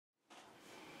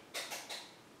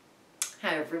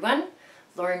Hi everyone,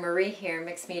 Lori Marie here,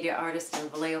 mixed media artist in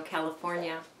Vallejo,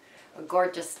 California. A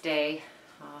gorgeous day.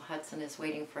 Hudson is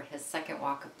waiting for his second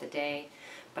walk of the day,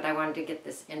 but I wanted to get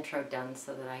this intro done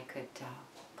so that I could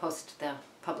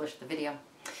publish the video.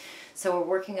 So we're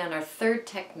working on our third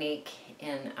technique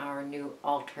in our new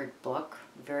altered book.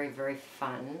 Very, very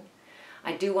fun.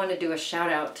 I do want to do a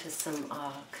shout out to some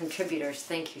contributors.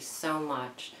 Thank you so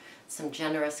much. Some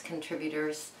generous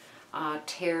contributors.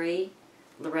 Terry,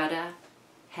 Loretta,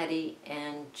 Hetty,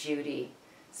 and Judy.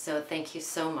 So thank you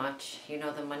so much. You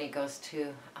know the money goes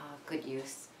to good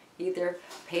use. Either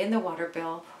paying the water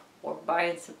bill or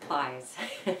buying supplies.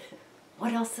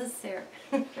 What else is there?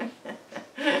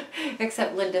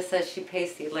 Except Linda says she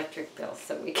pays the electric bill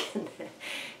so we can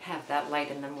have that light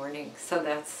in the morning. So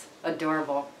that's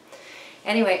adorable.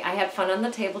 Anyway, I had fun on the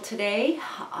table today.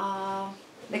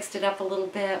 Mixed it up a little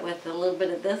bit with a little bit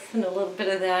of this and a little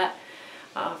bit of that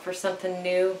for something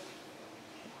new.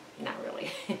 Not really.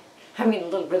 I mean, a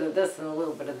little bit of this and a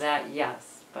little bit of that,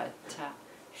 yes. But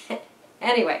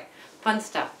anyway, fun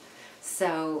stuff.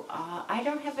 So I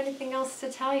don't have anything else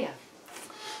to tell you.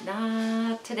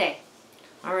 Not today.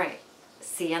 All right,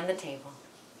 see you on the table.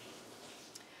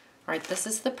 All right, this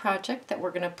is the project that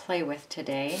we're going to play with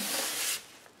today.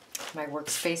 My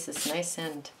workspace is nice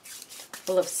and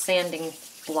full of sanding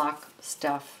block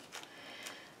stuff.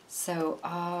 So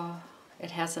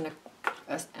it has an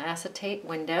acetate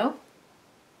window,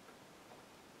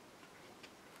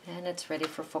 and it's ready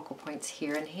for focal points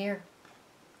here and here.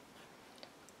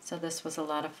 So this was a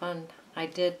lot of fun. I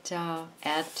did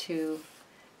add to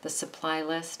the supply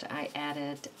list. I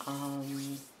added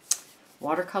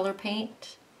watercolor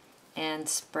paint and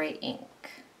spray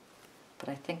ink. But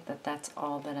I think that that's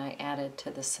all that I added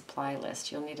to the supply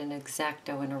list. You'll need an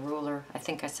X-Acto and a ruler. I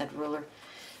think I said ruler.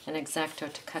 An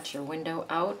X-Acto to cut your window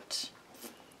out.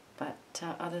 But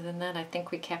other than that, I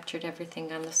think we captured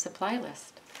everything on the supply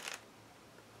list.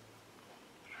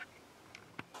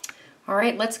 All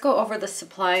right, let's go over the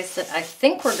supplies that I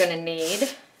think we're going to need.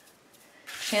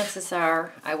 Chances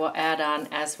are I will add on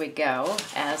as we go,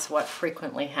 as what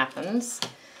frequently happens.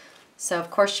 So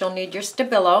of course you'll need your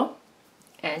Stabilo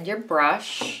and your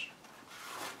brush.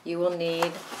 You will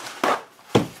need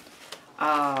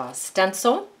a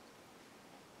stencil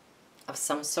of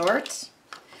some sort.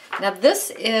 Now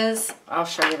this is, I'll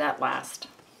show you that last.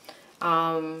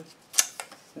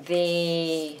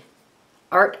 The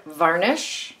art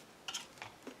varnish,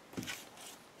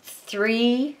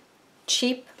 3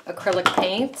 cheap acrylic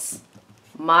paints,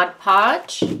 Mod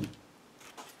Podge,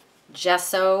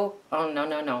 gesso,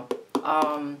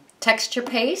 texture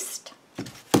paste,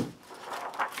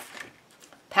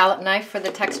 palette knife for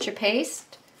the texture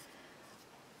paste,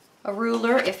 a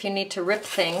ruler if you need to rip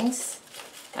things.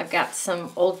 I've got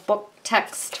some old book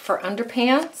text for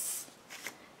underpants,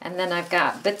 and then I've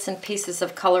got bits and pieces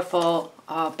of colorful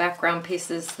background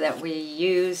pieces that we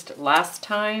used last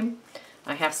time.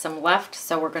 I have some left,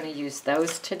 so we're going to use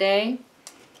those today.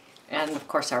 And of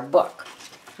course our book.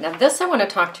 Now this I want to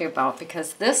talk to you about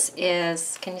because this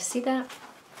is, can you see that?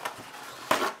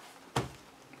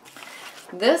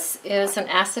 This is an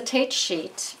acetate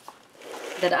sheet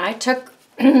that I took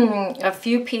a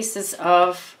few pieces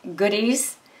of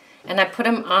goodies and I put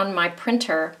them on my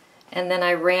printer, and then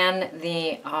I ran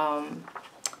the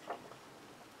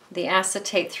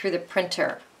acetate through the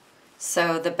printer.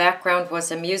 So the background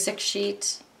was a music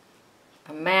sheet,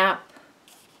 a map,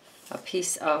 a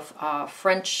piece of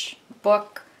French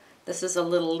book. This is a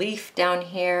little leaf down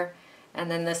here, and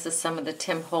then this is some of the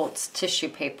Tim Holtz tissue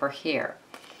paper here.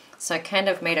 So I kind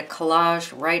of made a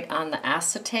collage right on the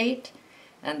acetate,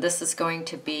 and this is going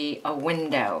to be a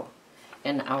window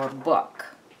in our book.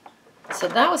 So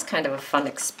that was kind of a fun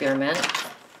experiment.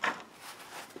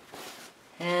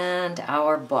 And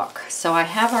our book. So I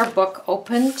have our book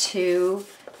open to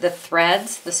the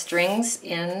threads, the strings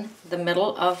in the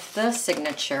middle of the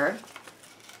signature.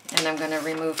 And I'm going to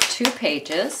remove 2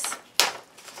 pages.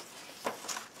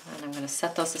 And I'm going to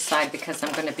set those aside because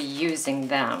I'm going to be using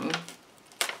them.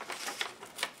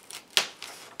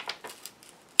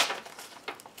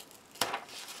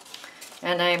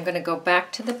 And I am going to go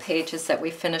back to the pages that we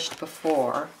finished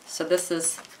before. So this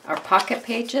is our pocket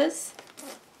pages.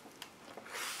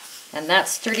 And that's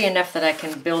sturdy enough that I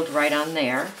can build right on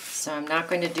there. So I'm not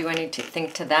going to do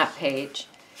anything to that page.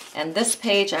 And this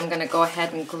page I'm going to go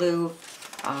ahead and glue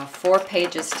 4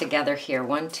 pages together here.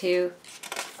 1, 2,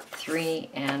 3,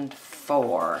 and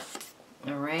 4.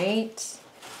 All right.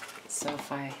 So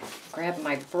if I grab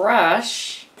my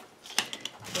brush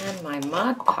and my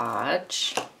Mod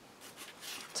Podge,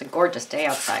 it's a gorgeous day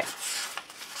outside.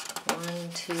 1, 1,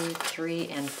 2, 3,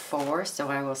 and 4. So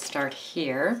I will start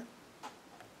here.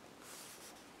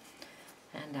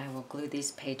 And I will glue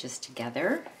these pages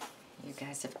together. You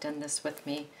guys have done this with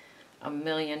me a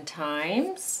million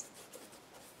times,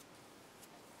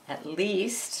 at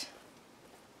least.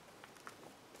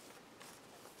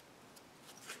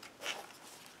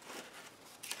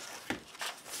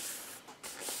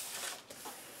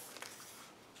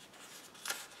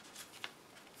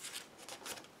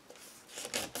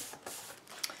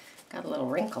 Got a little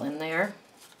wrinkle in there.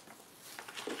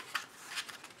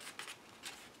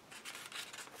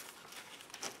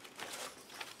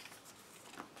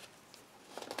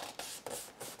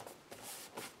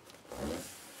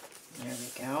 There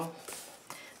we go.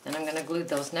 Then I'm going to glue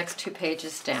those next 2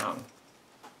 pages down.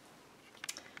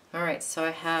 Alright, so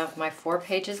I have my 4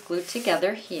 pages glued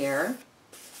together here,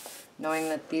 knowing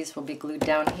that these will be glued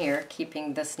down here,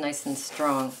 keeping this nice and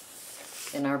strong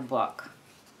in our book.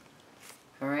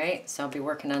 Alright, so I'll be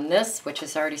working on this, which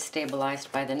is already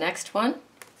stabilized by the next one.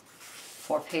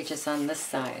 4 pages on this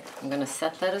side. I'm going to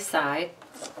set that aside,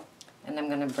 and I'm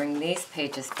going to bring these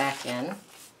pages back in,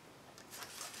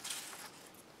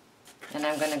 and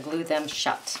I'm going to glue them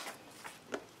shut.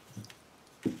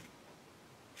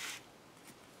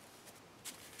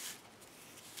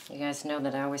 You guys know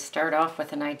that I always start off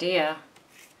with an idea,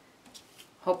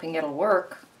 hoping it'll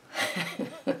work.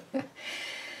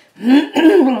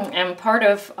 And part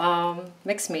of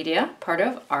mixed media, part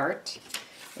of art,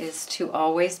 is to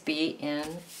always be in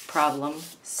problem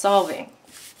solving.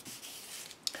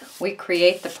 We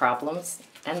create the problems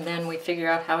and then we figure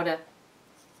out how to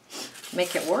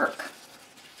make it work.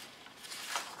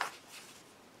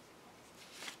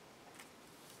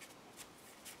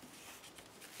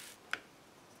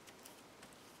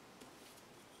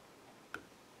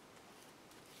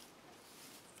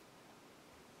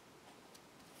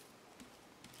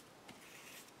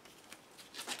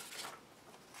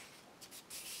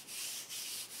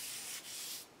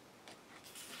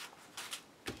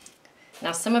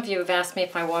 Now, some of you have asked me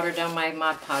if I water down my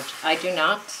Mod Podge. I do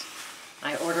not.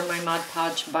 I order my Mod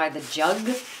Podge by the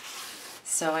jug,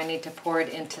 so I need to pour it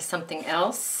into something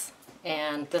else,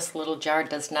 and this little jar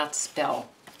does not spill.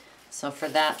 So for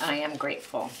that, I am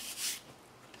grateful.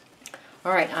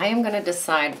 All right, I am going to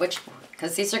decide which,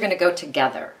 because these are going to go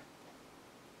together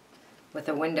with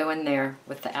a window in there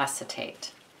with the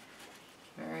acetate.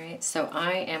 All right, so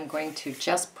I am going to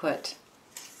just put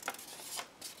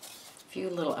few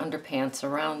little underpants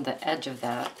around the edge of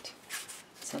that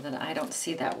so that I don't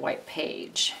see that white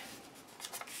page.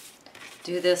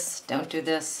 Do this, don't do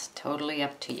this, totally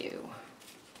up to you.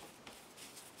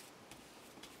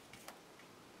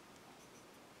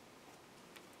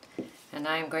 And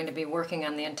I am going to be working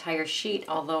on the entire sheet,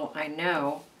 although I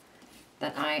know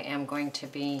that I am going to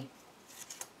be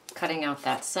cutting out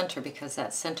that center because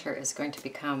that center is going to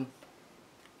become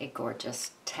a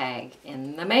gorgeous tag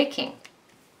in the making.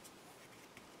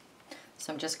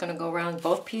 So I'm just going to go around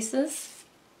both pieces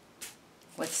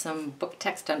with some book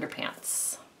text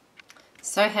underpants.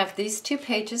 So I have these 2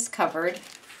 pages covered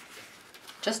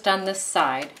just on this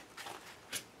side.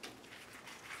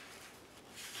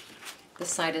 This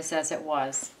side is as it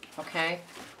was, okay?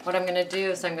 What I'm going to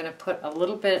do is I'm going to put a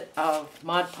little bit of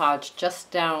Mod Podge just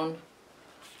down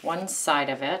one side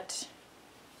of it.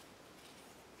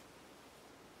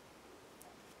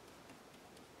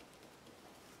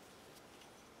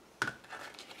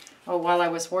 Oh, while I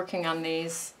was working on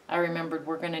these, I remembered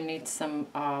we're going to need some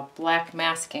black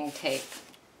masking tape.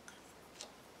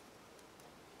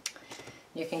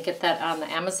 You can get that on the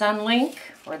Amazon link,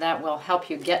 or that will help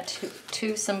you get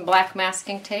to some black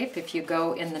masking tape. If you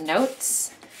go in the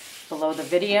notes below the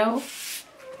video,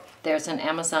 there's an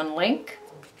Amazon link.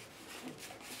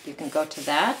 You can go to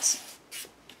that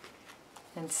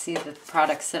and see the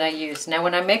products that I use. Now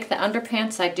when I make the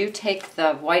underpants, I do take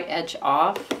the white edge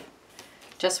off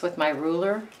just with my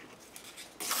ruler.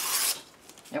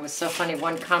 It was so funny,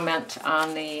 one comment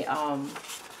on the on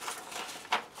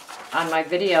my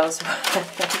videos,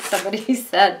 somebody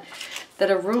said that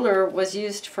a ruler was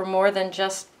used for more than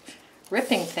just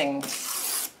ripping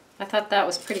things. I thought that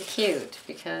was pretty cute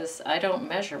because I don't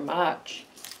measure much.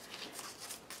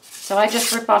 So I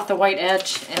just rip off the white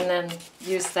edge and then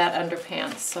use that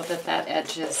underpants so that that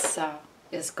edge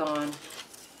is gone.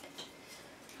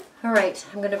 All right,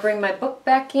 I'm going to bring my book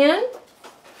back in.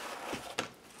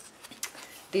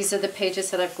 These are the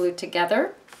pages that I've glued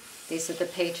together. These are the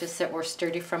pages that were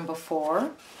sturdy from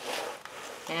before.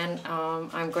 And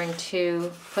I'm going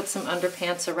to put some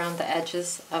underpants around the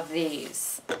edges of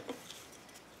these,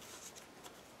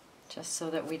 just so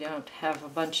that we don't have a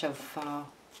bunch of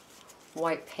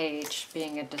white page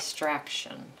being a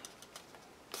distraction.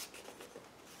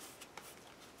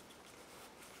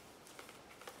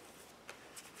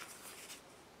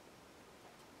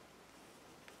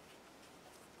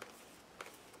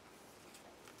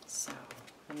 So,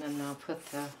 and then I'll put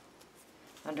the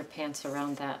underpants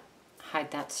around that,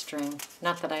 hide that string.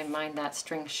 Not that I mind that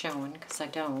string showing, because I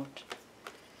don't.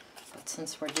 But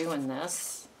since we're doing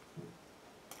this,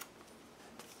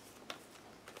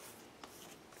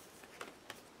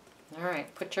 all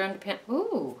right, put your underpants.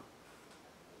 Ooh,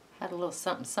 had a little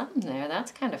something something there.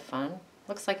 That's kind of fun.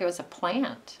 Looks like it was a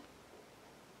plant.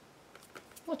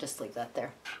 We'll just leave that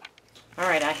there. All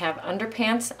right, I have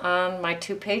underpants on my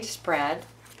 2-page spread.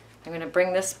 I'm going to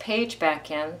bring this page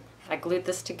back in. I glued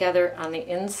this together on the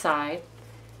inside,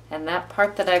 and that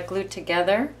part that I've glued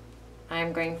together,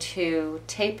 I'm going to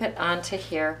tape it onto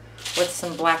here with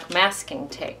some black masking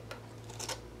tape.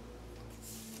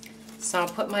 So I'll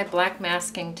put my black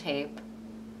masking tape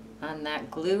on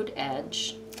that glued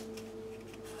edge.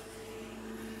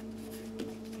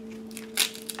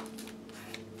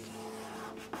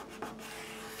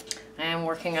 I am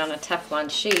working on a Teflon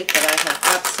sheet that I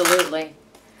have absolutely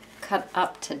cut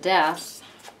up to death.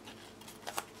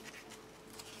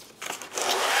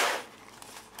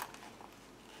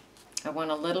 I want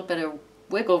a little bit of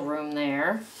wiggle room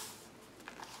there.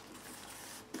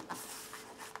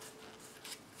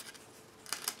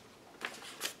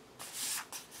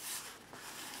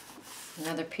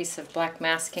 Another piece of black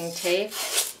masking tape.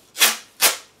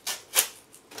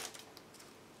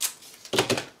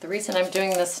 The reason I'm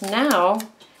doing this now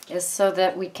is so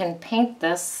that we can paint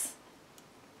this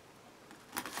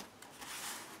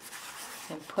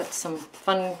and put some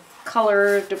fun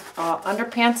colored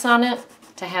underpants on it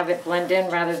to have it blend in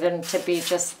rather than to be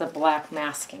just the black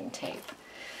masking tape.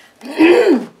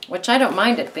 Which I don't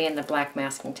mind it being the black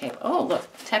masking tape. Oh, look,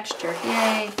 texture,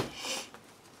 yay.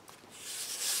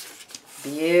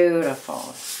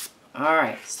 Beautiful. All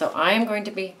right, so I am going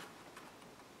to be,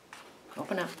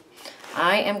 open up.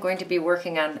 I am going to be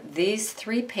working on these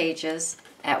 3 pages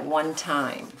at one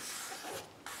time.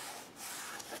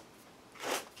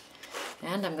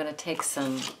 And I'm going to take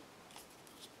some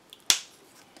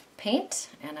paint,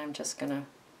 and I'm just going to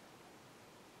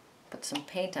put some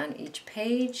paint on each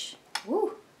page.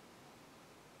 Woo!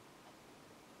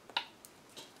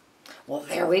 Well,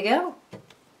 there we go.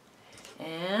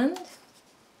 And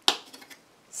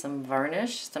some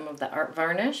varnish, some of the art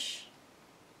varnish.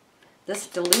 This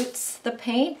dilutes the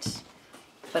paint,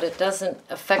 but it doesn't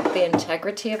affect the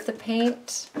integrity of the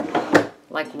paint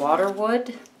like water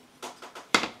would.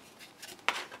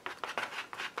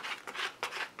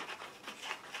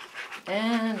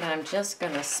 And I'm just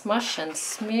going to smush and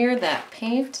smear that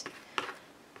paint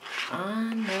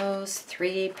on those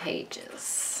 3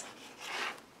 pages.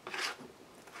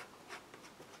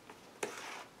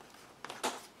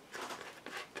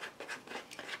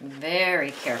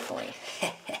 Very carefully.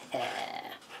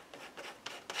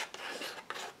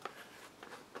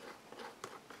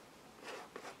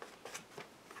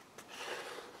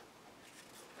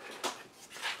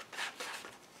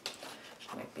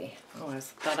 Might be, oh, I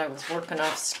thought I was working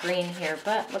off screen here,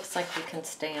 but looks like you can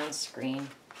stay on screen.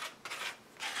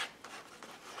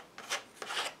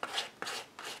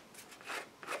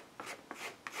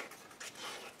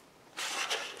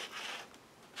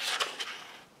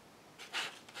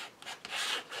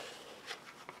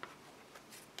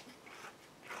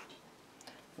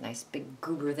 Nice big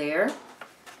goober there.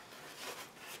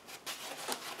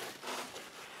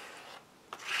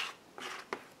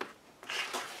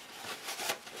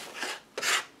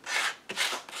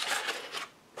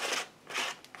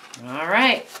 All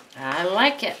right, I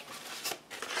like it.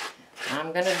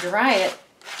 I'm going to dry it.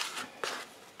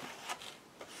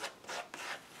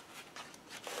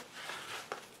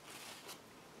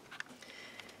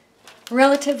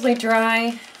 Relatively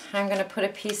dry. I'm going to put a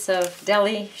piece of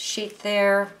deli sheet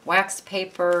there, wax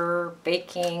paper,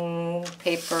 baking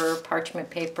paper, parchment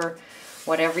paper,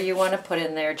 whatever you want to put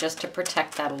in there just to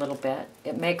protect that a little bit.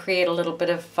 It may create a little bit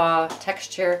of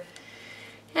texture,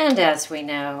 and as we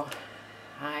know,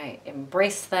 I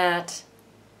embrace that.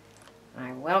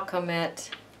 I welcome it.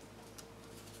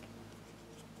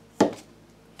 A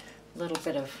little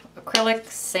bit of acrylic,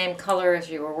 same color as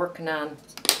you were working on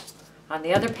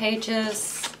the other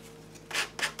pages.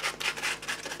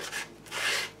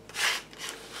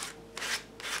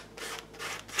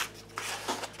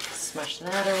 Smush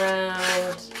that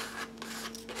around.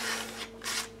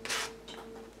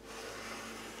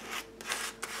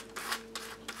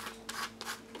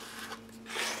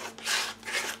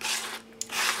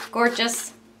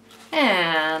 Gorgeous.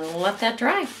 And let that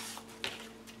dry.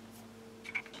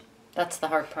 That's the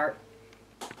hard part.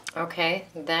 Okay,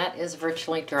 that is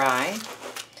virtually dry.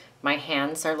 My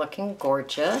hands are looking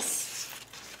gorgeous.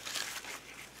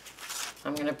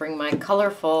 I'm going to bring my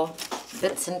colorful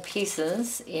bits and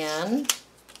pieces in.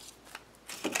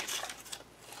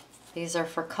 These are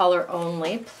for color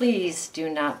only. Please do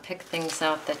not pick things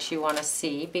out that you want to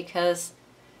see because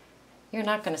you're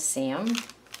not going to see them.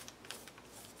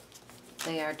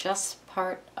 They are just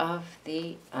part of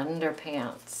the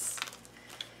underpants.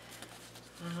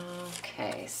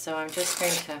 Okay, so I'm just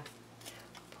going to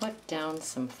put down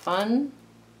some fun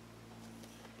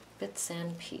bits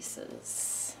and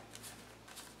pieces.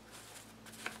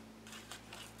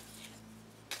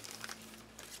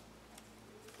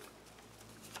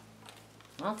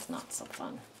 That's not so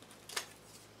fun.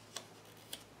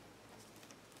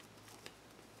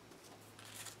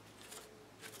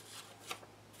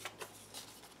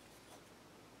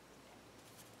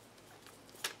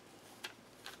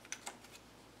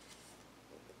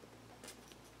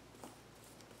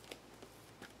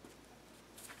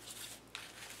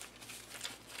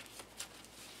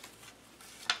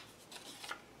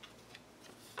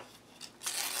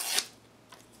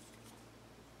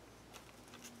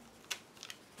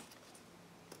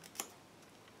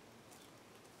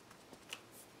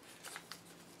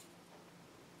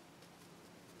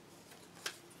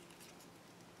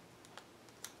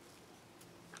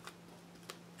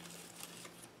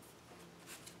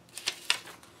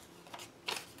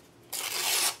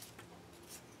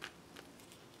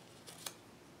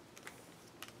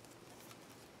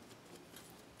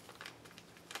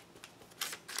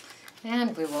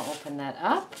 And we will open that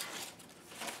up.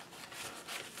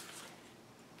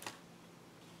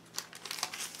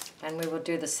 And we will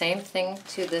do the same thing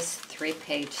to this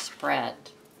 3-page spread.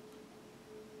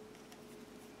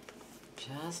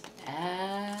 Just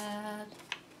add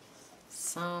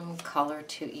some color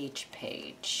to each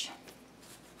page.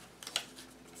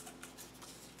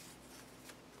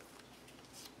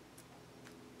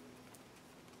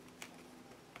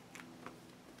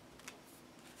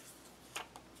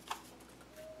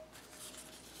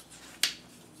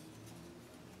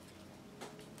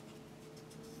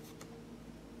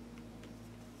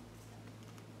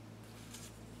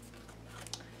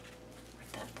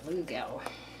 Blue go.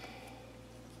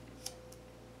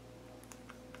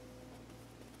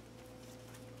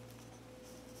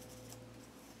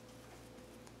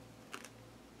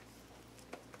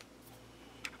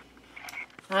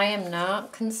 I am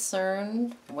not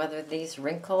concerned whether these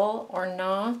wrinkle or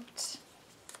not,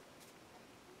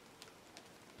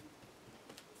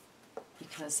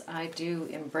 because I do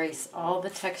embrace all the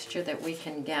texture that we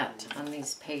can get on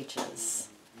these pages.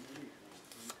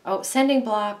 Oh, sanding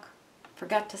block.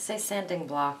 Forgot to say sanding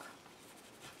block.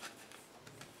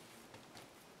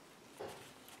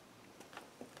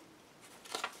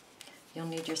 You'll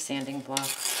need your sanding block.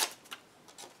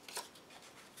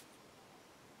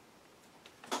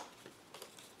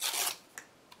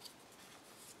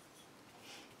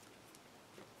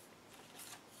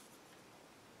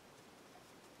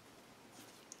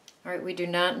 All right, we do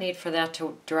not need for that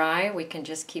to dry. We can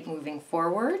just keep moving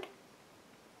forward.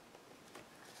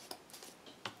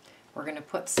 We're going to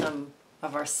put some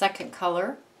of our second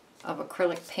color of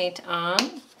acrylic paint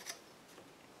on,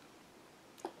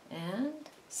 and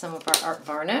some of our art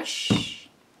varnish,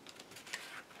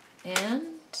 and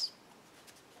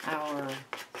our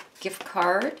gift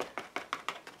card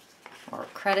or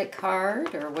credit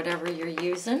card or whatever you're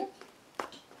using.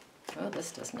 Oh,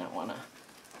 this does not want to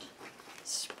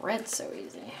spread so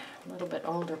easy. A little bit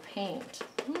older paint.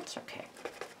 That's okay.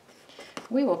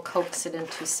 We will coax it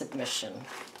into submission.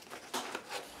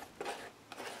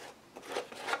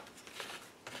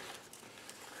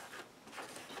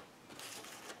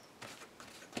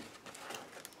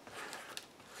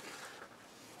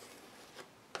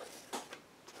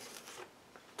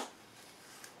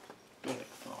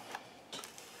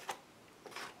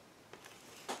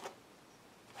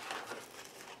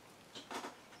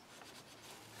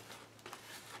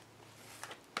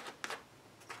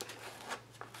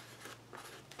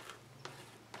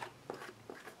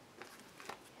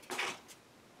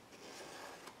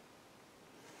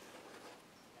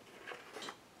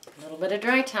 A little bit of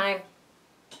dry time.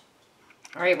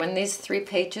 All right, when these 3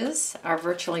 pages are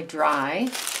virtually dry,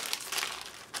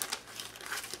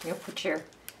 you'll put your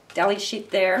deli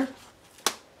sheet there.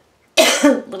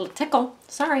 Little tickle,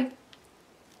 sorry.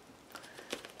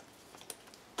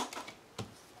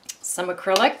 Some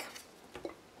acrylic,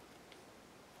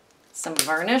 some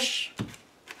varnish.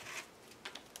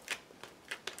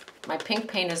 My pink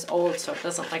paint is old, so it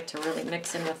doesn't like to really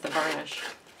mix in with the varnish.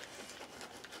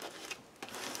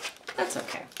 That's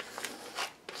okay.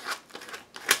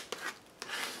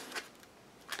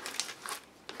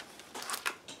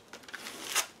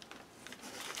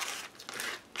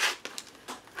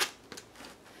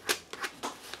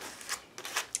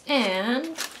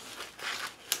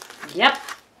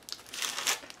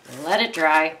 let it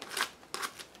dry.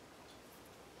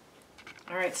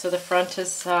 All right, so the front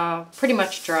is pretty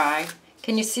much dry.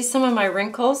 Can you see some of my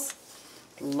wrinkles?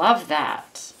 Love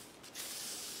that.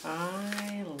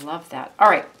 I love that. All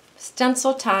right,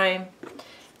 stencil time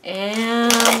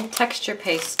and texture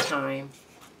paste time.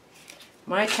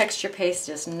 My texture paste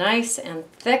is nice and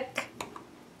thick.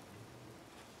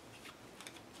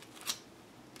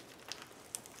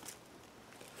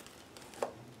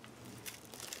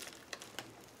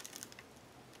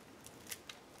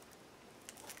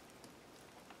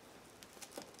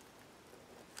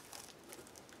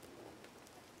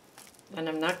 And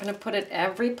I'm not going to put it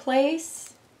every place.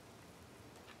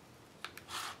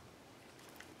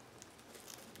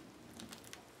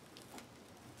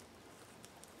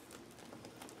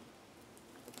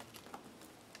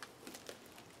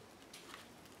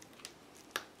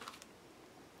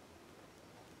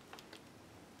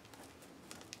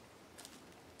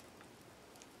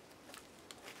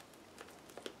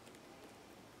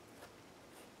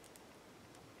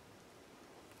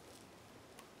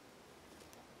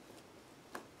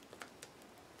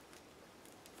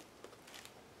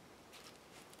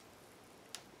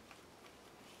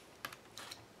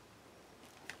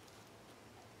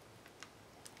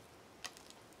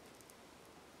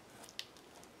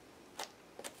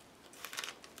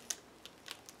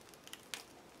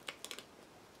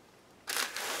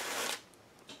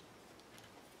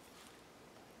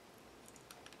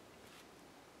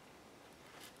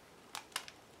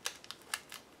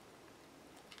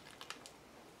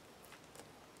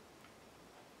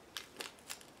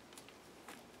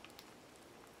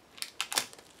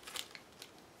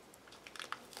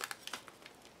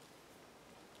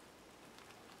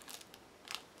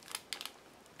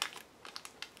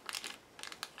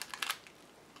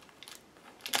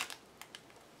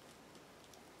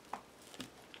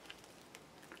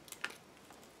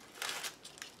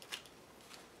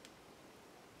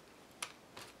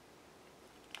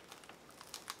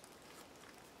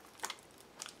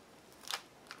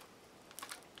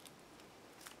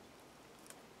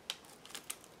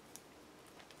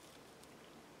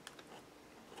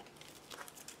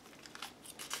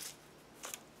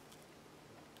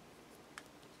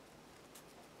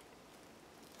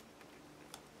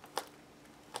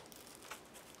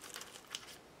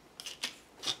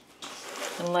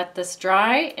 And let this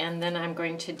dry, and then I'm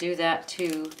going to do that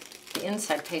to the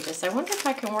inside pages. I wonder if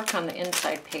I can work on the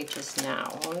inside pages now.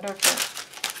 I wonder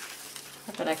if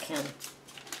I bet I can.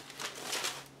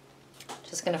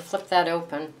 Just going to flip that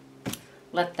open,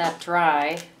 let that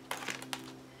dry,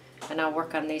 and I'll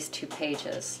work on these 2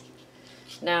 pages.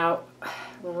 Now,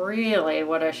 really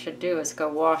what I should do is go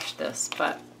wash this,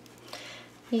 but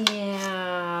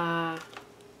yeah,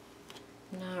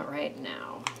 not right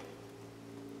now.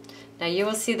 Now you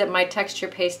will see that my texture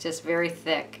paste is very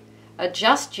thick.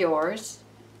 Adjust yours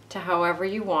to however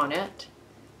you want it.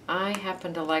 I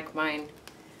happen to like mine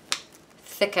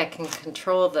thick. I can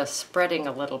control the spreading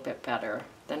a little bit better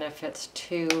than if it's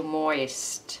too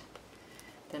moist.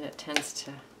 Then it tends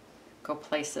to go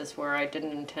places where I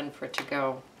didn't intend for it to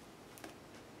go.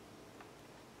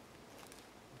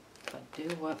 But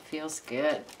do what feels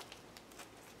good.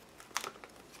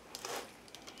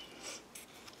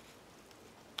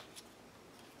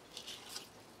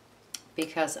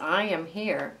 Because I am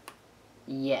here,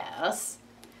 yes,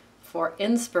 for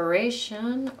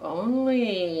inspiration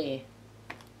only.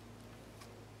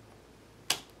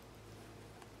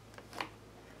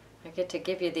 I get to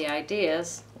give you the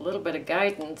ideas, a little bit of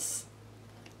guidance,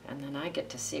 and then I get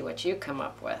to see what you come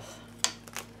up with.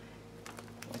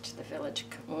 Which the village,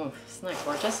 isn't that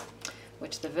gorgeous?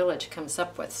 Which the village comes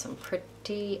up with some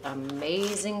pretty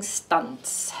amazing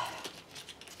stunts.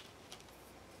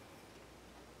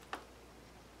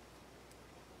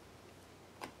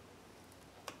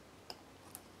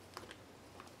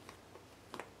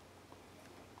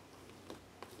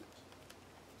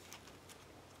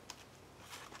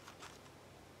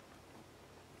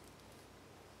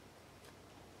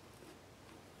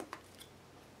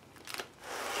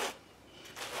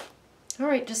 All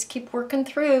right, just keep working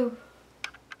through.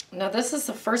 Now this is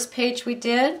the first page we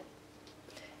did.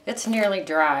 It's nearly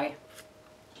dry.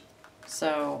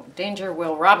 So, Danger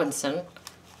Will Robinson,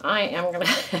 I'm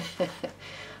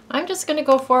just gonna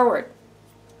go forward.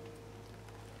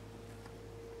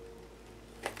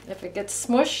 If it gets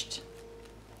smushed,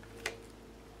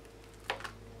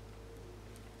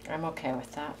 I'm okay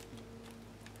with that.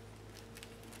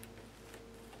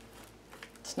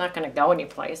 It's not going to go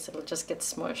anyplace. It'll just get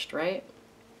smushed, right?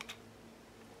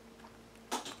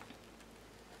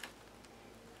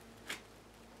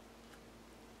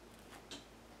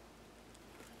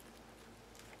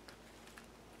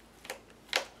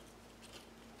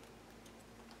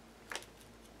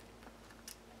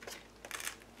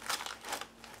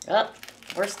 Oh,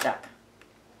 we're stuck.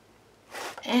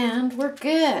 And we're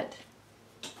good.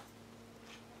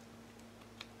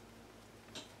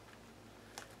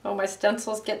 Oh, my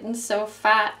stencil's getting so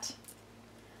fat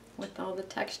with all the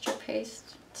texture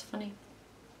paste. It's funny.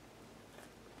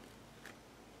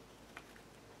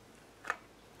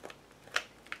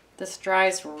 This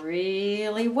dries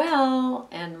really well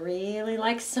and really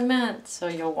like cement, so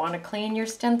you'll want to clean your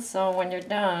stencil when you're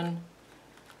done.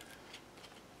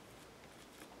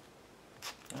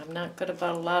 I'm not good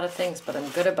about a lot of things, but I'm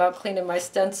good about cleaning my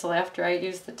stencil after I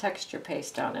use the texture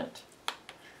paste on it,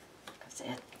 because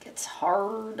it gets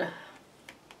hard.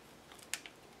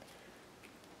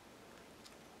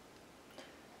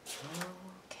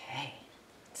 Okay,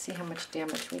 let's see how much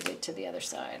damage we did to the other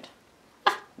side.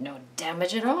 No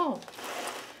damage at all.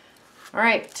 All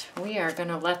right, we are going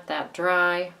to let that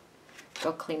dry.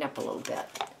 Go clean up a little bit.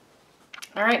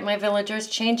 All right, my villagers,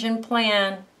 change in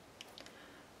plan.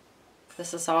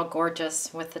 This is all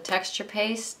gorgeous with the texture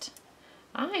paste.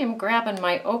 I am grabbing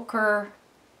my ochre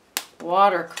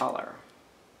watercolor,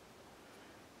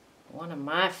 one of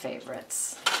my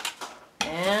favorites,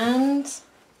 and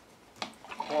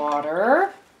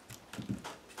water.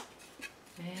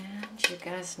 And you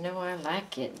guys know I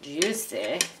like it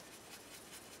juicy.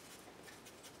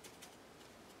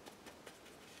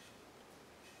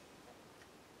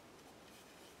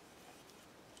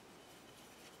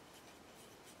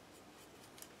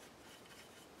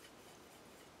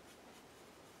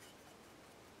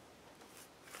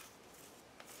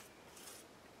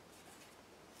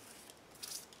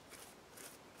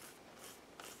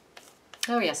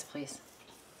 Oh yes, please.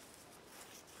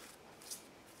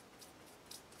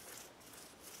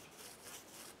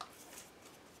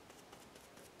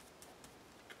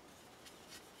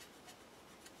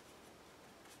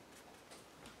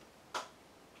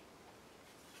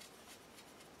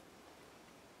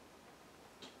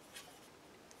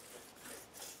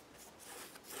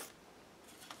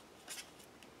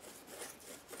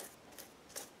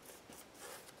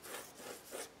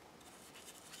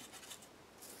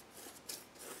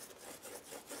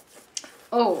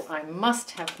 Oh, I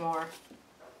must have more.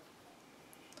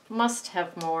 Must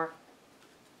have more.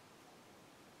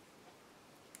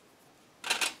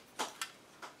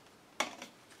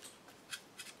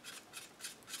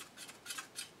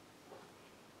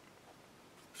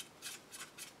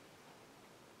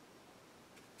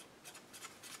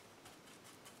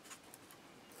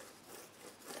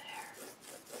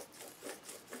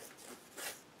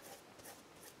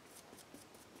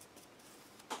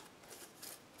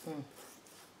 There.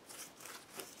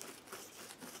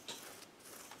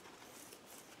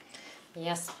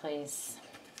 Yes, please.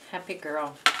 Happy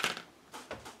girl.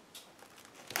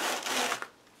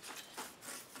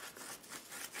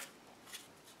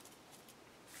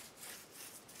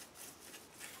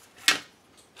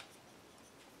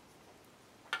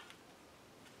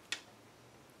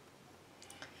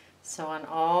 So on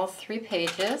all 3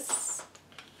 pages,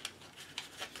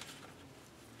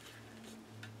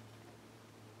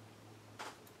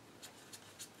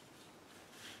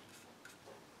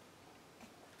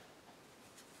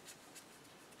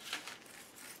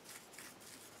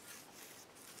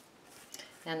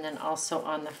 and then also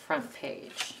on the front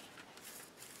page.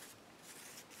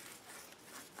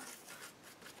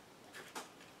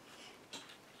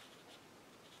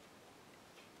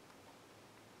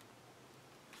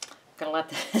 I'm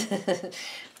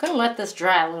gonna let this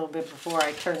dry a little bit before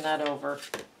I turn that over.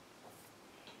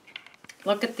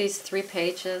 Look at these 3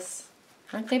 pages.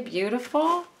 Aren't they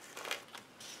beautiful?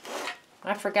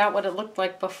 I forgot what it looked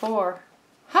like before.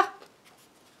 Ha!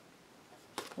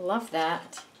 Love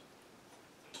that.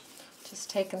 Just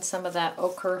taking some of that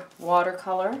ochre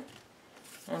watercolor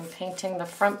and painting the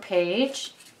front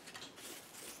page.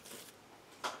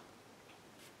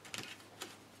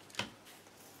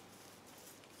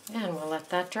 And we'll let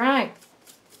that dry.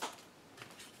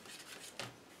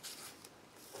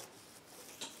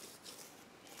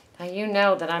 Now you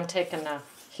know that I'm taking a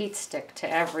heat stick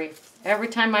to every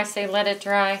time I say let it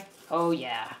dry. Oh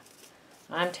yeah,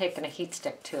 I'm taking a heat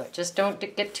stick to it. Just don't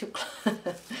get too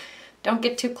don't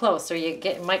get too close, or you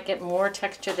might get more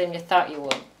texture than you thought you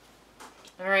would.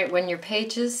 All right, when your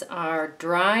pages are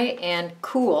dry and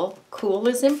cool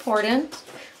is important.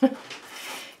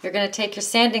 You're going to take your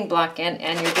sanding block in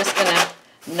and you're just going to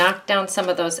knock down some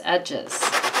of those edges.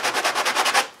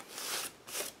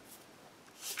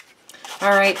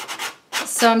 All right,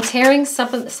 so I'm tearing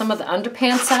some of the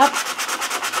underpants up.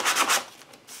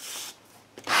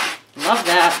 Love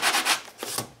that.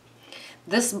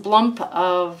 This lump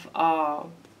of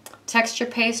texture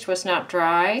paste was not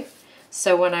dry,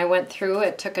 so when I went through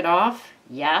it, took it off.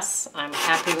 Yes, I'm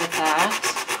happy with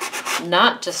that.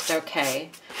 Not just okay,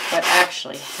 but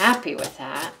actually happy with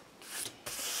that.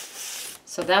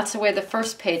 So that's the way the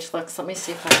first page looks. Let me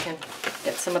see if I can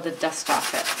get some of the dust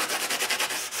off it.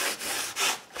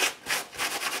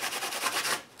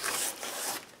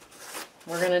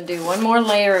 We're going to do one more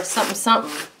layer of something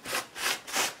something.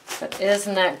 But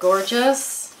isn't that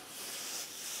gorgeous?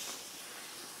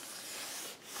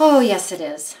 Oh, yes it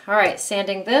is. All right,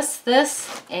 sanding this,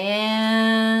 this,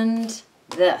 and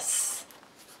this.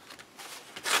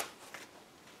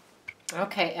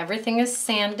 Okay, everything is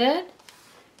sanded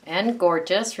and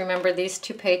gorgeous. Remember, these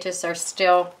two pages are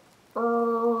still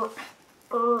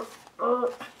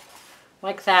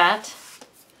like that.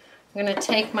 I'm going to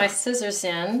take my scissors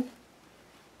in,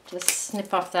 just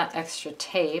snip off that extra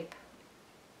tape.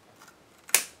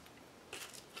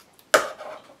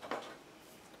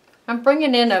 I'm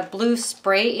bringing in a blue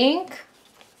spray ink.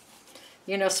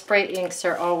 You know, spray inks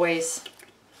are always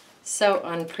so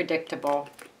unpredictable.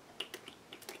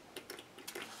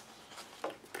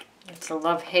 It's a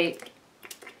love-hate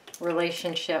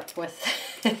relationship with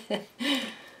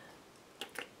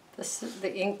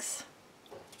the inks.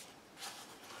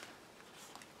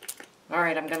 All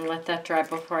right, I'm going to let that dry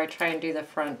before I try and do the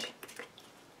front.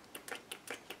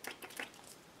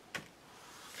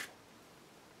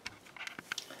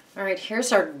 All right,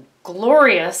 here's our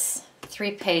glorious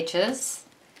 3 pages.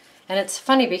 And it's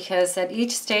funny because at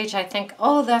each stage I think,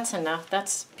 oh, that's enough.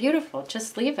 That's beautiful.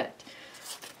 Just leave it.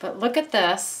 But look at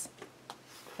this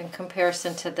in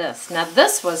comparison to this. Now,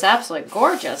 this was absolutely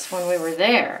gorgeous when we were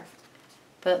there.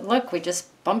 But look, we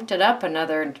just bumped it up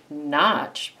another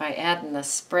notch by adding the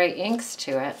spray inks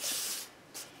to it.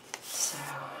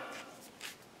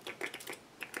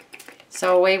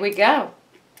 So away we go.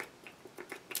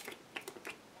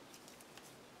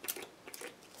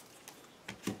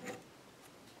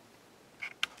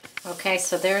 Okay,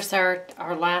 so there's our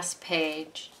last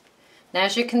page. Now,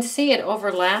 as you can see, it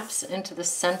overlaps into the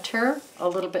center a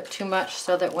little bit too much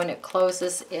so that when it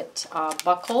closes, it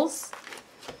buckles.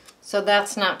 So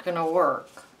that's not going to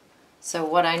work. So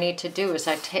what I need to do is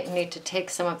I need to take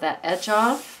some of that edge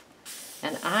off.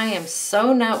 And I am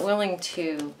so not willing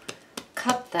to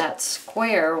cut that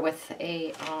square with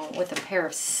a pair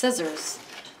of scissors.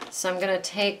 So I'm going to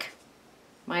take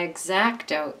my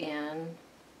X-Acto in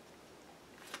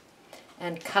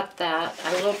and cut that.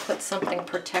 I will put something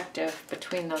protective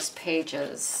between those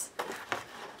pages.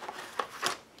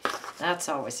 That's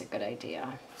always a good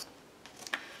idea.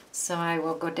 So I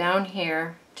will go down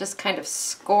here, just kind of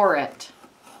score it.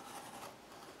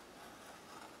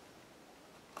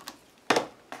 Let's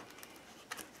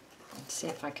see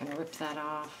if I can rip that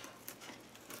off.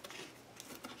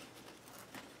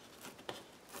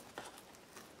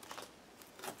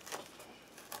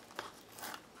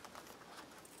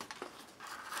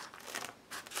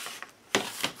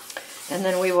 And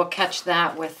then we will catch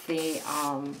that with the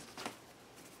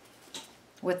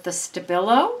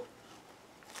Stabilo.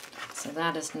 So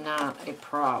that is not a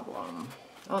problem.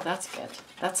 Oh, that's good.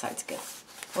 That side's good.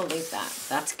 We'll leave that.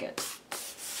 That's good.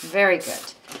 Very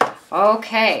good.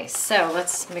 Okay, so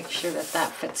let's make sure that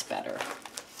that fits better.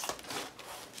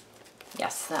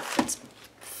 Yes, that fits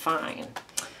fine.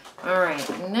 All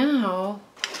right, now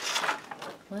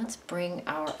let's bring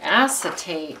our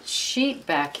acetate sheet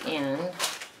back in.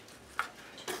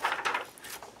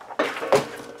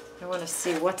 I want to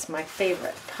see what's my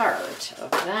favorite part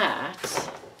of that.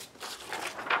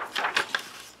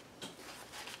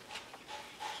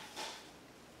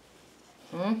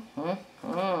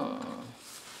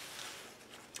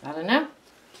 I don't know.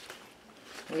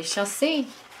 We shall see.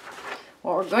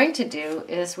 What we're going to do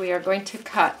is we are going to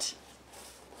cut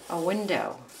a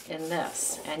window in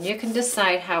this. And you can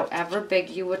decide however big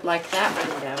you would like that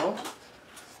window.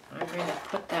 I'm going to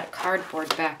put that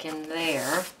cardboard back in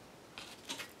there.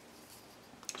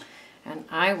 And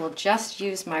I will just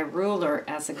use my ruler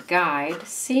as a guide.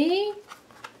 See?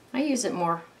 I use it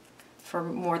for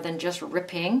more than just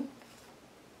ripping.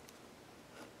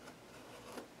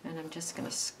 And I'm just going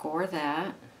to score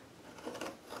that.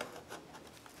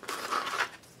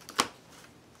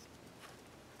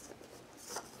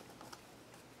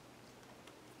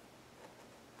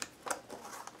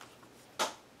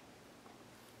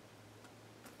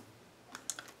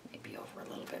 Maybe over a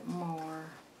little bit more.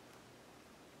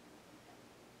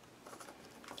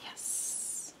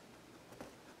 Yes.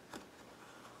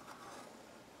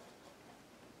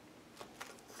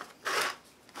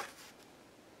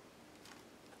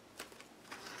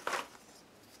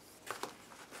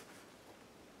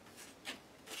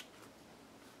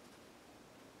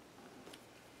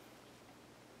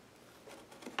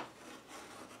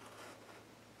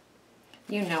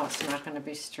 you know it's not going to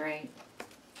be straight.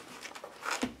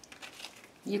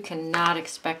 You cannot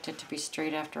expect it to be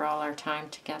straight after all our time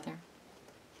together.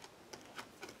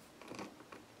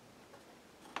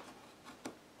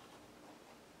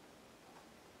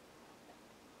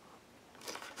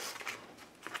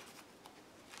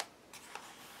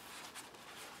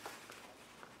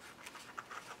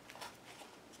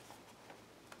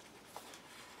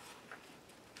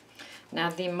 Now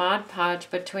the Mod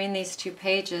Podge between these two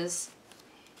pages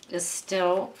is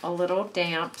still a little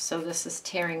damp, so this is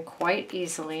tearing quite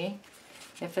easily.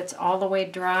 If it's all the way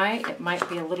dry, it might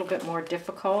be a little bit more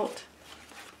difficult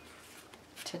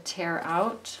to tear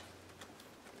out.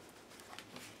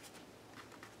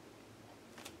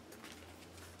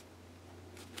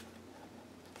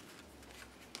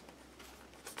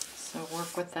 So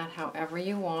work with that however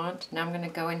you want. Now I'm going to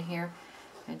go in here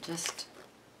and just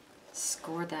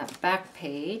score that back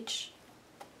page.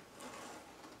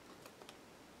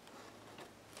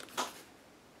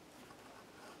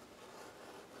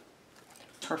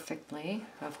 Perfectly,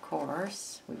 of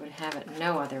course. We would have it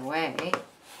no other way.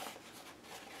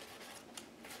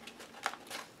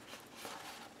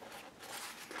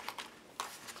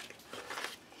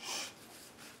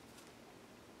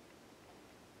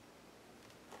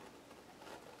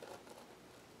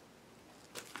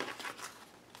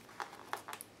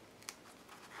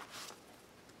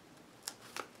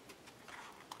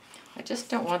 I just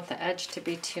don't want the edge to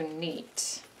be too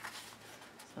neat.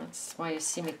 That's why you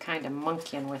see me kind of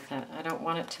monkeying with it. I don't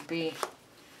want it to be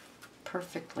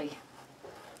perfectly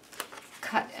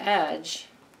cut edge.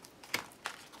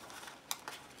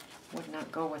 Would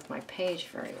not go with my page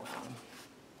very well.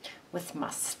 With my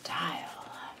style.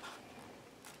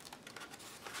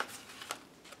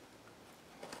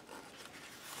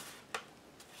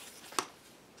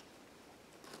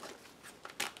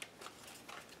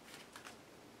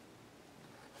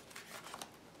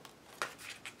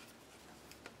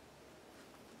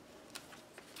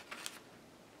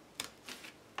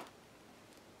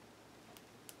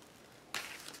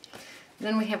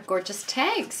 Then we have gorgeous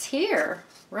tags here,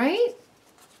 right?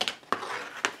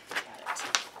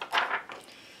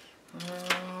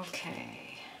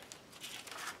 Okay.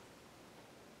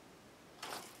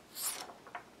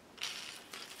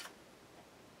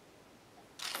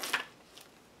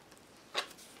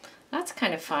 That's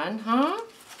kind of fun, huh?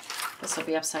 This will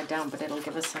be upside down, but it'll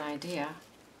give us an idea.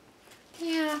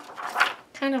 Yeah,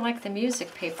 kind of like the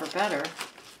music paper better.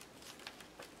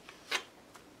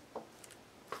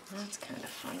 That's kind of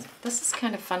fun. This is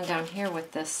kind of fun down here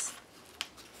with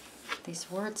these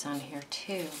words on here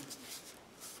too.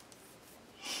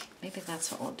 Maybe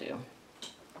that's what we'll do.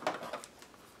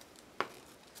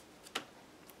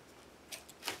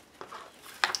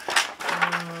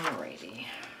 Alrighty.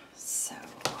 So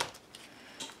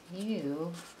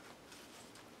you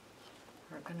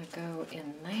are going to go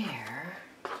in there.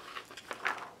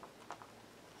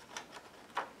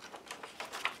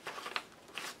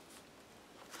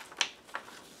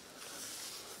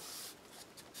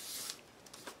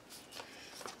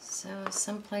 So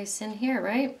someplace in here,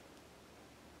 right?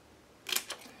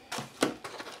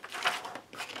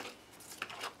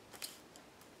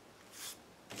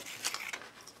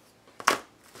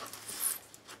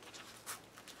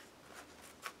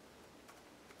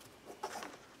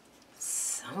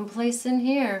 Someplace in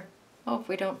here. Oh, if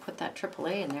we don't put that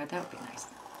AAA in there, that would be nice.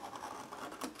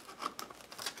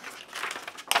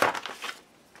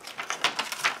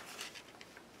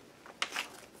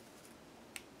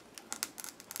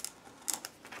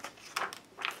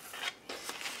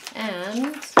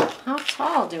 And how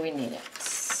tall do we need it?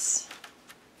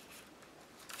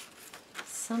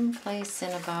 Someplace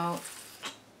in about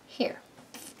here.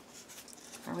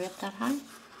 Are we up that high?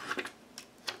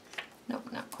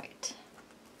 Nope, not quite.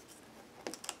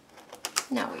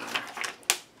 Now we are.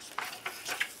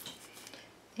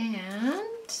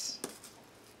 And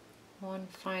one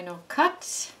final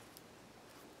cut.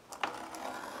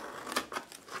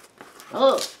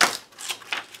 Oh!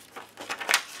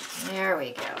 There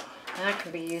we go. That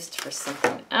could be used for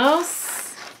something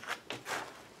else.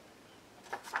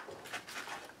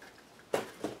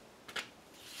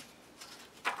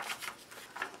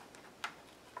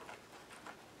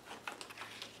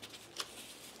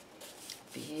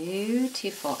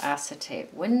 Beautiful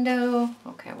acetate window.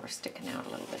 Okay, we're sticking out a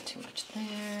little bit too much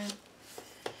there.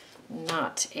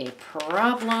 Not a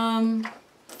problem.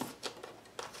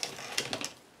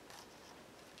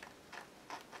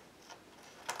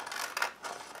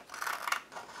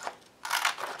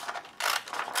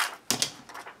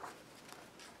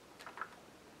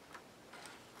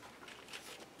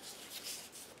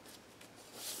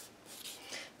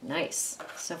 Nice.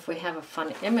 So if we have a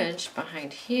fun image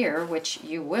behind here, which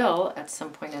you will at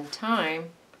some point in time,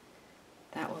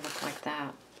 that will look like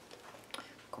that.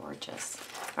 Gorgeous.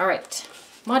 All right,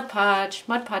 Mod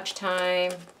Podge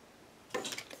time.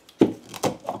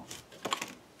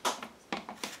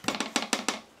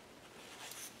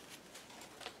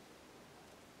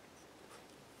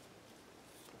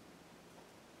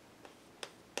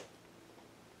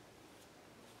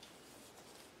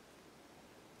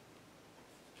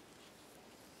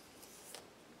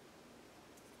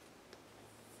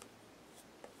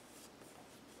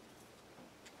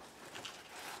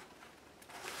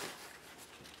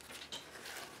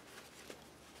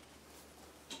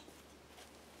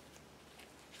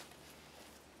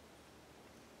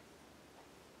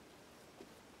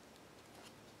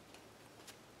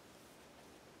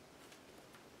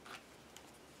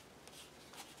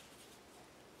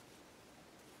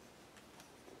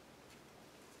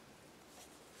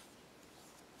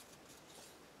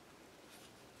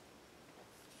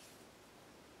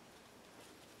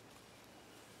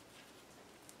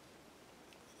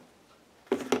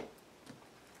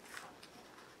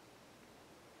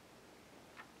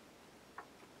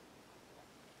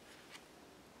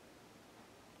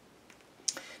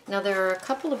 Now there are a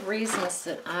couple of reasons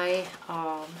that I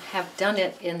have done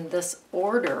it in this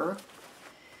order.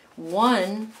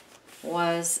 One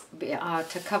was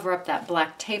to cover up that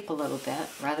black tape a little bit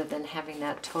rather than having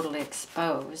that totally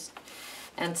exposed.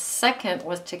 And second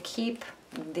was to keep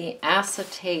the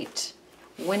acetate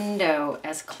window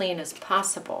as clean as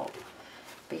possible.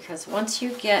 Because once you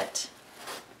get,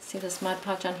 see this Mod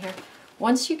Podge on here?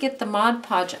 Once you get the Mod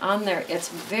Podge on there, it's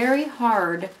very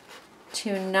hard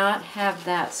to not have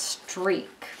that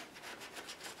streak,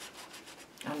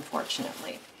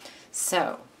 unfortunately.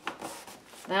 So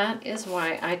that is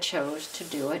why I chose to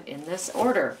do it in this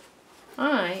order.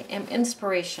 I am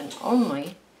inspiration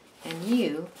only, and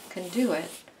you can do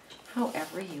it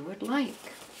however you would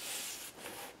like.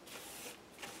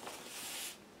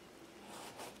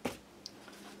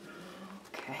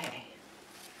 Okay,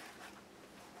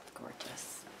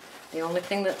 gorgeous. The only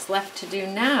thing that's left to do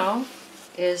now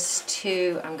is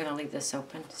to, I'm going to leave this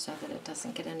open so that it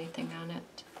doesn't get anything on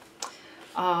it.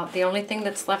 The only thing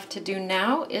that's left to do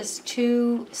now is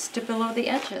to stabilo the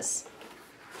edges.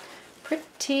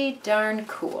 Pretty darn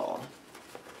cool.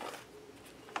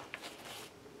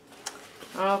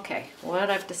 Okay, what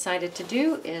I've decided to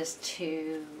do is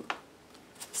to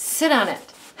sit on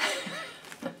it.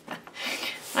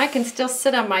 I can still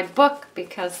sit on my book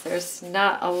because there's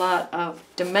not a lot of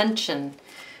dimension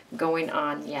going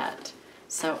on yet.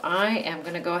 So I am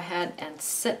going to go ahead and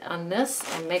sit on this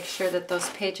and make sure that those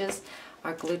pages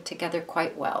are glued together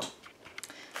quite well.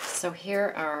 So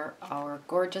here are our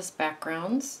gorgeous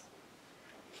backgrounds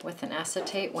with an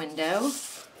acetate window.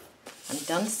 I'm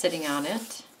done sitting on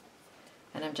it,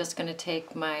 and I'm just going to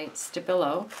take my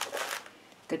Stabilo,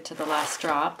 good to the last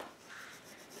drop,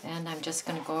 and I'm just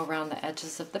going to go around the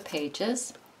edges of the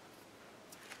pages.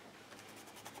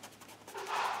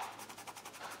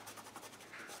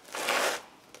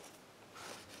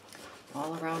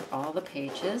 All around all the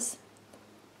pages.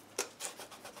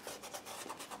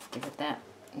 Give it that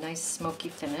nice smoky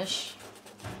finish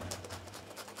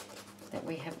that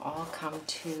we have all come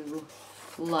to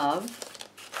love.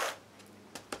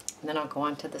 And then I'll go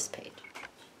on to this page.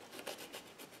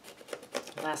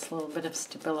 Last little bit of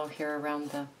Stabilo here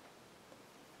around the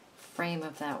frame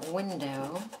of that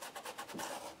window.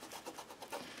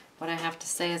 What I have to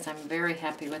say is I'm very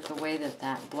happy with the way that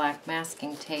that black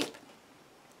masking tape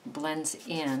blends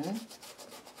in.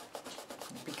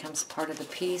 It becomes part of the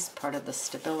piece, part of the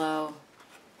Stabilo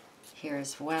here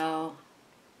as well.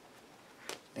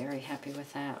 Very happy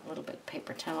with that. A little bit of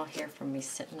paper towel here from me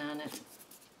sitting on it.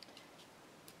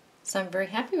 So I'm very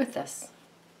happy with this.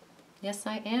 Yes,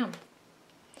 I am.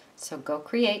 So go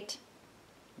create,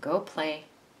 go play,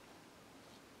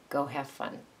 go have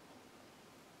fun.